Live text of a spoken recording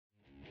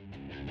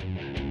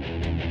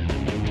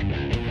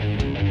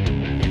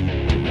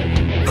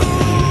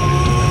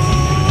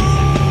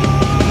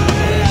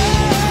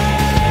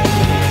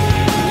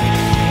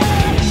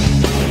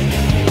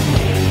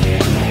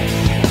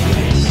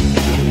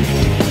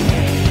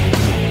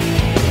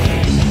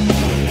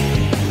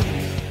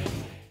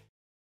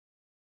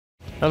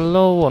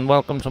Hello and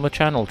welcome to my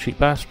channel,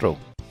 Cheapass-tro.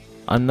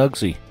 I'm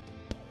Nugsy.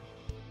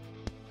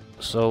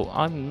 So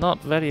I'm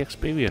not very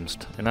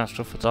experienced in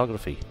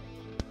astrophotography.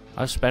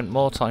 I've spent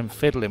more time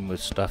fiddling with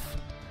stuff,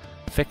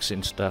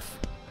 fixing stuff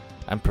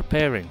and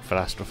preparing for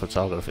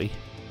astrophotography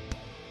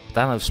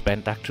than I've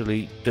spent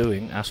actually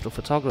doing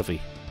astrophotography.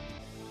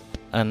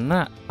 And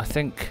that, I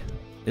think,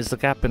 is the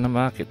gap in the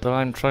market that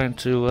I'm trying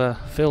to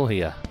fill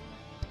here.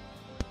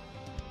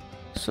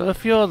 So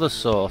if you're the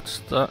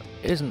sort that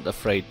isn't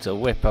afraid to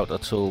whip out a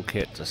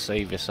toolkit to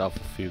save yourself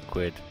a few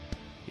quid,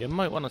 you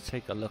might want to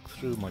take a look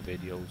through my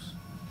videos.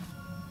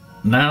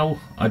 Now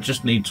I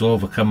just need to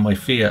overcome my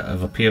fear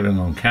of appearing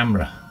on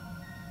camera.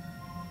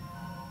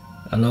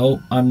 Hello,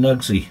 I'm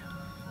Nugsy.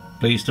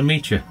 Pleased to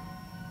meet you.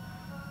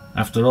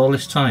 After all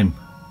this time.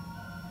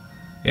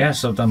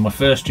 Yes, I've done my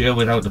first year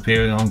without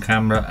appearing on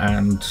camera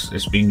and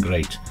it's been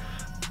great.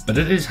 But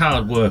it is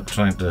hard work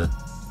trying to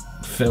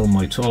film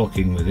my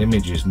talking with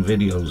images and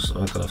videos.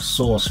 I've got a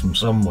source from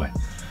somewhere.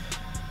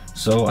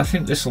 So I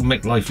think this will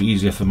make life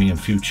easier for me in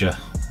future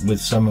with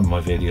some of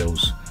my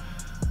videos.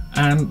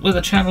 And with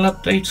a channel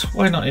update,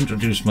 why not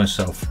introduce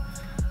myself?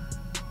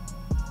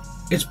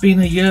 It's been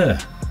a year.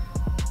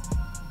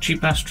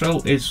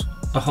 Cheapass-tro is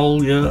a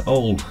whole year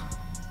old.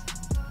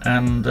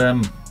 And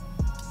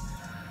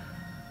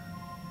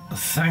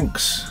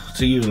thanks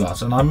to you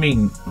lot, and I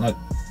mean like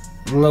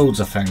loads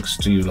of thanks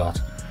to you lot.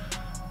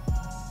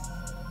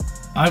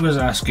 I was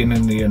asking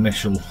in the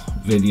initial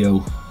video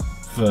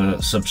for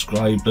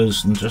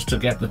subscribers and just to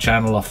get the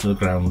channel off the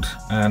ground,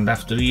 and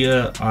after a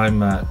year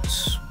I'm at,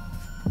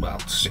 well,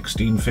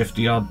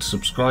 1650 odd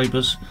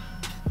subscribers,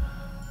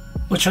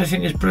 which I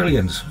think is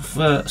brilliant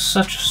for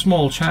such a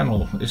small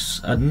channel.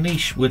 It's a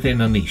niche within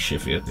a niche,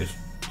 if you're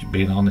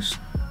being honest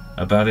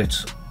about it.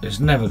 It's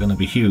never going to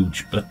be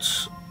huge, but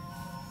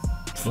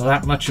for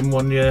that much in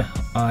 1 year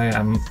I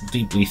am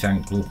deeply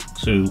thankful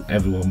to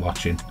everyone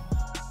watching.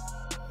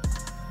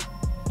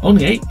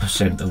 Only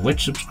 8% of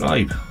which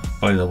subscribe,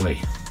 by the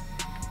way.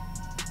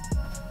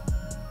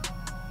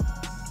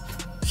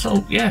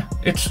 So yeah,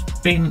 it's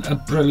been a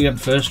brilliant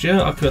first year.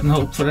 I couldn't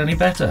hope for any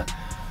better.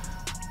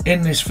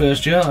 In this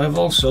first year I've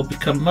also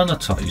become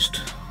monetized,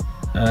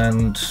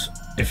 and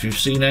if you've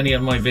seen any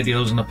of my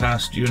videos in the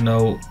past, you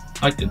know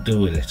I could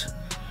do with it.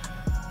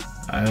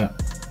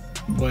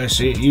 Well, I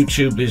see it,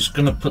 YouTube is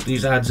going to put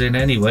these ads in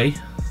anyway,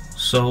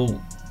 so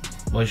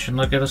why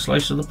shouldn't I get a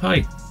slice of the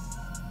pie?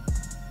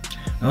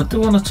 Now, I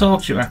do want to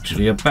talk to you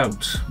actually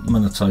about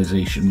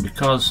monetization,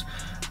 because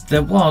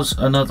there was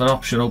another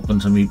option open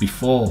to me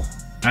before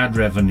ad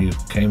revenue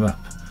came up,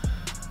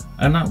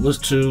 and that was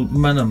to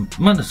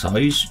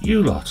monetize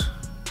you lot.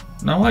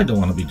 Now, I don't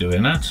want to be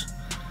doing that.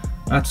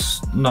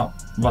 That's not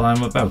what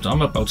I'm about.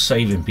 I'm about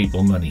saving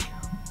people money,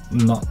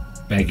 not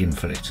begging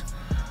for it.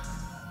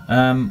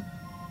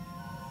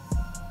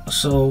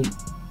 So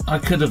I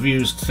could have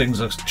used things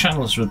like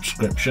channel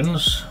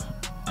subscriptions.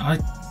 I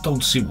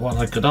don't see what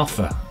I could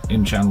offer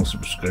in channel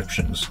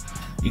subscriptions.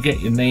 You get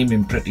your name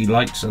in pretty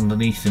lights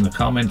underneath in the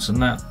comments and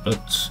that,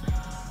 but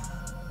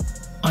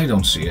I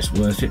don't see it's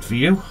worth it for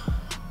you,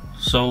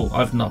 so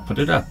I've not put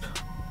it up.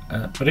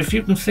 But if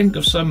you can think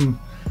of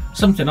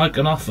something I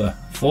can offer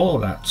for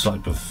that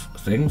type of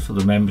thing, for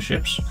the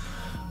memberships,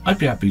 I'd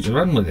be happy to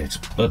run with it.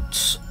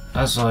 But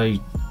as I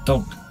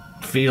don't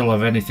feel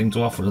I've anything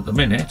to offer at the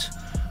minute,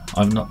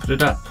 I've not put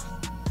it up.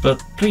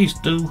 But please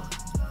do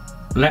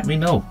let me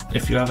know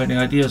if you have any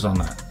ideas on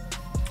that.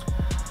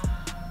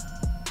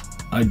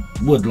 I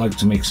would like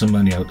to make some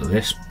money out of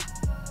this.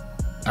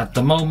 At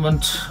the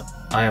moment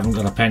I haven't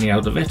got a penny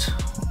out of it,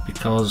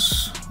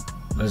 because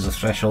there's a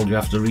threshold you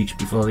have to reach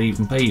before they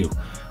even pay you,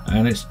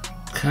 and it's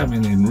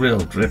coming in real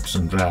drips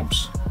and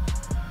drabs.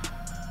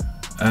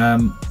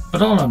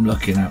 But all I'm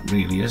looking at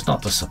really is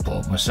not to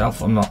support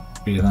myself. I'm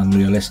not being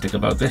unrealistic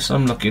about this.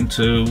 I'm looking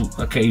to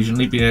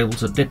occasionally be able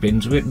to dip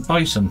into it and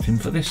buy something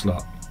for this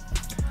lot.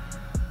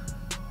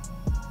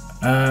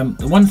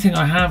 The one thing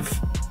I have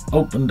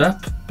opened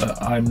up,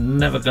 but I'm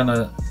never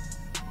gonna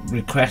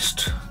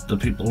request that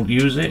people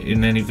use it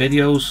in any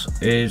videos,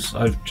 is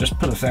I've just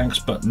put a thanks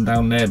button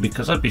down there,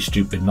 because I'd be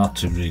stupid not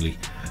to, really.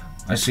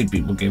 I see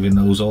people giving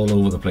those all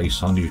over the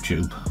place on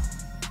YouTube.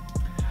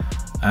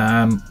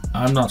 I'm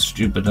not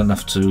stupid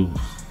enough to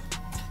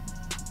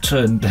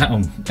turn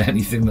down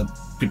anything that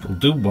people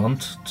do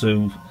want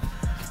to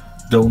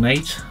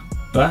donate,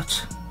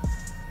 but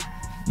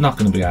not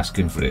going to be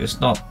asking for it. It's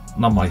not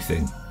my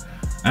thing.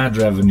 Ad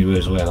revenue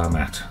is where I'm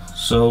at.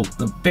 So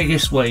the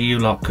biggest way you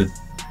lot could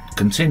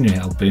continue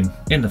helping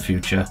in the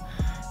future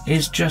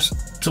is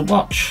just to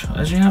watch,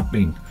 as you have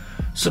been.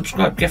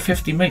 Subscribe, get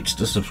 50 mates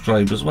to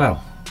subscribe as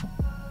well.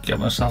 Get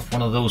myself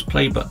one of those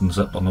play buttons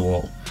up on the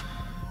wall.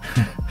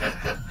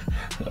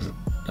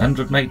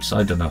 100 mates,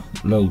 I don't know,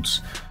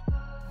 loads.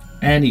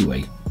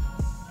 Anyway,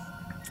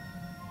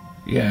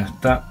 yeah,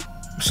 that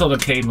sort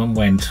of came and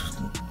went.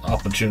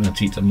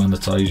 Opportunity to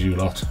monetize you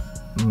lot.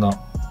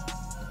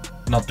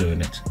 Not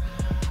doing it.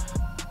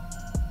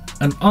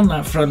 And on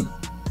that front,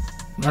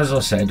 as I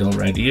said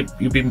already,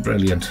 you've been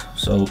brilliant,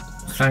 so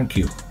thank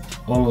you.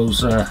 All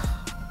those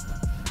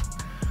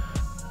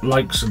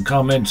likes and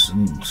comments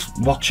and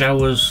watch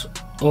hours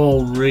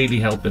all really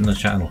helping the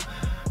channel.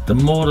 The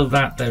more of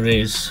that there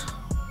is,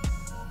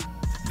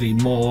 the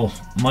more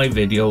my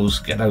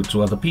videos get out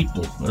to other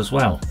people as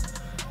well.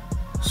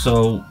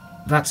 So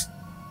that's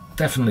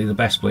definitely the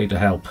best way to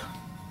help.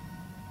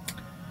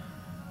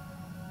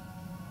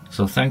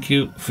 So thank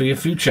you for your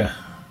future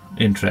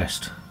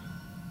interest.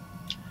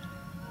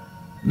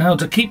 Now,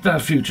 to keep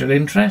that future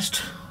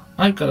interest,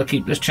 I've got to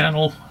keep this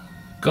channel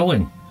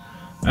going,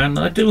 and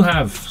I do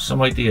have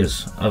some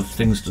ideas of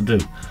things to do.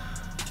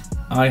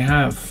 I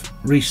have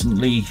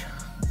recently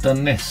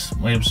done this,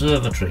 my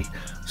observatory.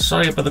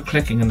 Sorry about the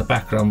clicking in the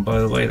background, by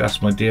the way,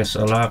 that's my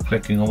DSLR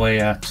clicking away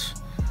at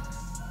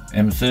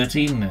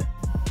M13 there.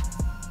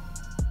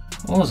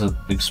 What was a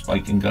big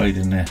spiking guide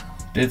in there?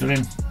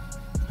 Dithering?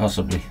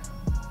 Possibly.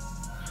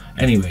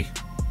 Anyway,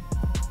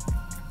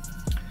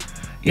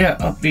 yeah,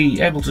 I'll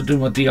be able to do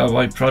my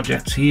DIY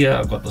projects here.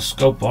 I've got the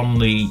scope on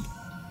the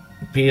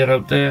pier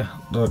out there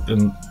that I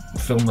can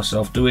film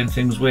myself doing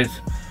things with,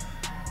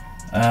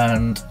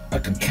 and I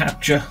can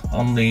capture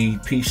on the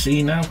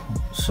PC now,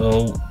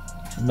 so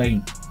I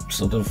may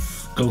sort of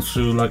go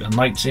through like a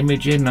night's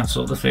imaging, that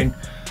sort of thing.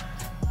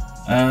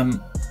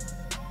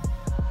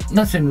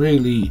 Nothing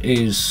really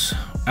is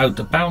out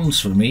of bounds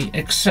for me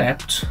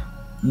except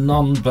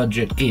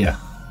non-budget gear.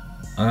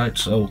 Alright,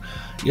 so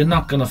you're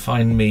not going to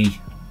find me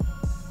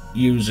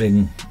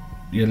using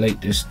your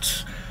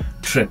latest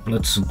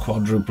triplets and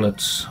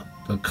quadruplets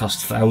that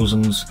cost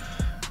thousands,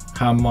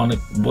 harmonic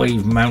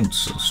wave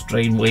mounts,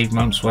 strain wave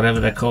mounts, whatever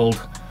they're called.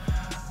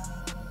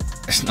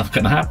 It's not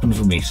going to happen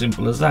for me,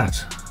 simple as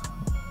that.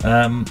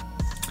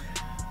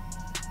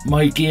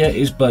 My gear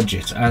is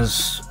budget,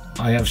 as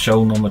I have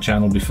shown on my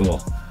channel before.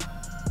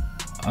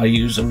 I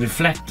use a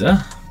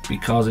reflector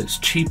because it's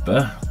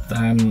cheaper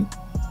than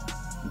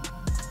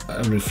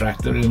a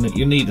refractor, in that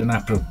you need an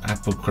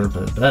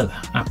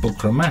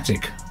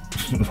apochromatic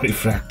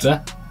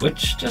refractor,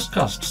 which just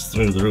costs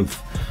through the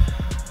roof.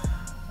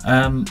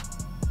 I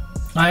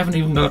haven't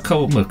even got a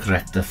chroma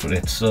corrector for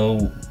it,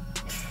 so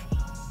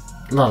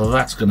a lot of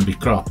that's going to be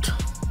cropped.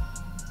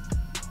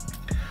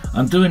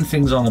 I'm doing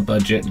things on a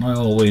budget, and I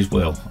always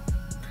will.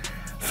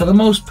 For the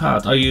most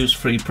part, I use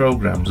free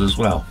programs as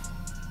well.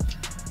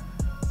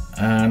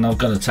 And I've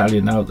got to tell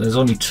you now, there's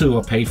only two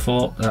I pay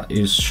for. That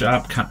is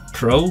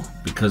Cheapass-tro,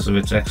 because of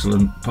its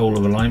excellent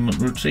polar alignment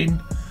routine,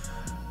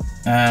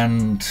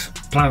 and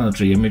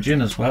planetary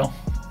imaging as well,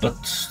 but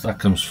that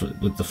comes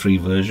with the free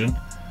version.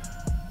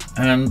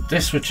 And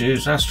this, which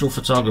is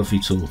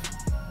astrophotography tool.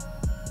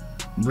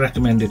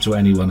 Recommend it to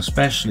anyone,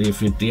 especially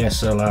if you're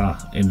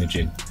DSLR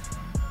imaging,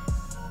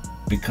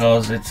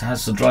 because it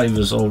has the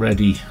drivers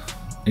already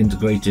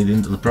integrated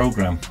into the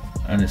program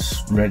and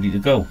it's ready to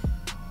go.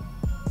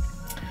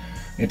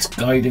 It's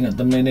guiding at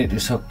the minute,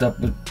 it's hooked up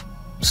with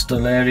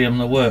Stellarium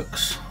the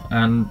works,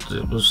 and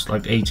it was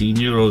like 18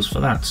 euros for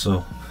that,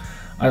 so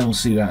I don't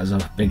see that as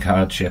a big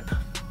hardship.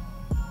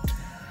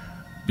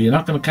 But you're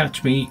not going to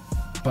catch me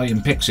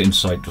buying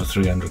PixInsight for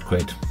 300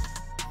 quid.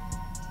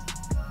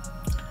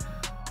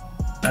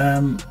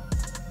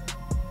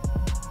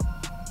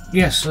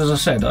 Yes, as I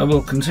said, I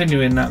will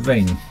continue in that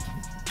vein,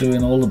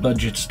 doing all the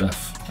budget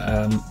stuff.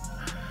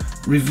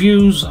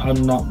 Reviews,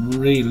 I'm not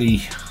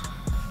really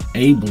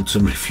able to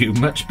review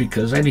much,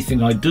 because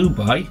anything I do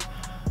buy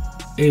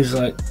is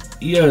like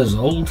years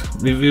old,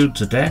 reviewed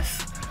to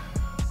death.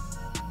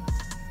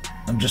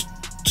 I'm just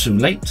too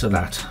late to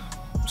that,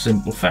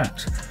 simple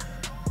fact.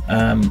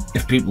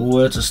 If people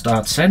were to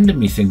start sending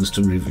me things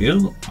to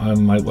review, I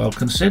might well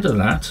consider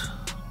that,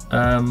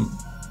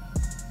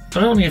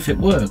 but only if it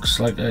works.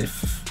 Like,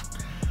 if,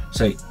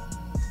 say,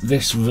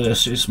 this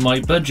versus my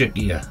budget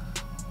gear,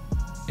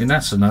 in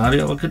that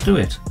scenario I could do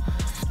it.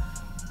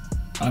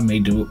 I may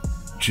do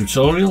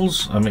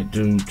tutorials, I might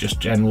do just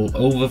general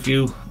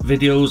overview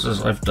videos,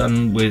 as I've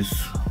done with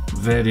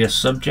various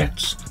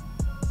subjects.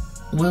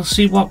 We'll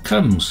see what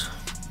comes,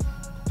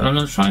 but I'm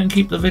going to try and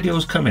keep the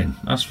videos coming,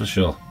 that's for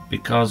sure,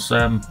 because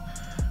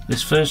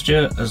this first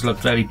year has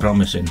looked very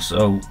promising.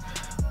 So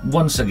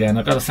once again,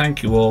 I've got to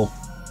thank you all.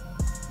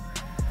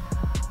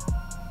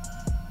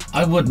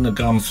 I wouldn't have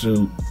gone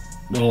through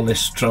all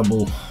this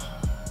trouble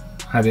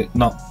had it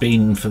not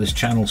been for this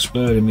channel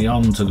spurring me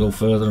on to go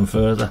further and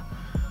further.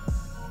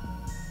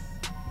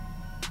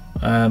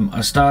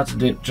 I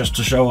started it just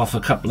to show off a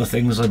couple of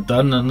things I'd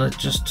done, and it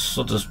just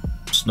sort of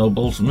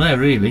snowballed from there,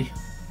 really.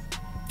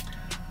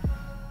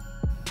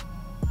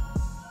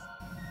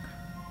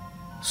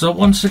 So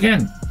once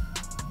again,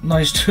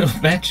 nice to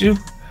have met you.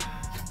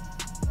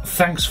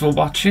 Thanks for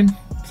watching,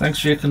 thanks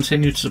for your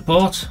continued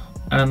support,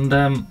 and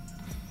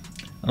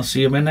I'll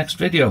see you in my next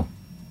video.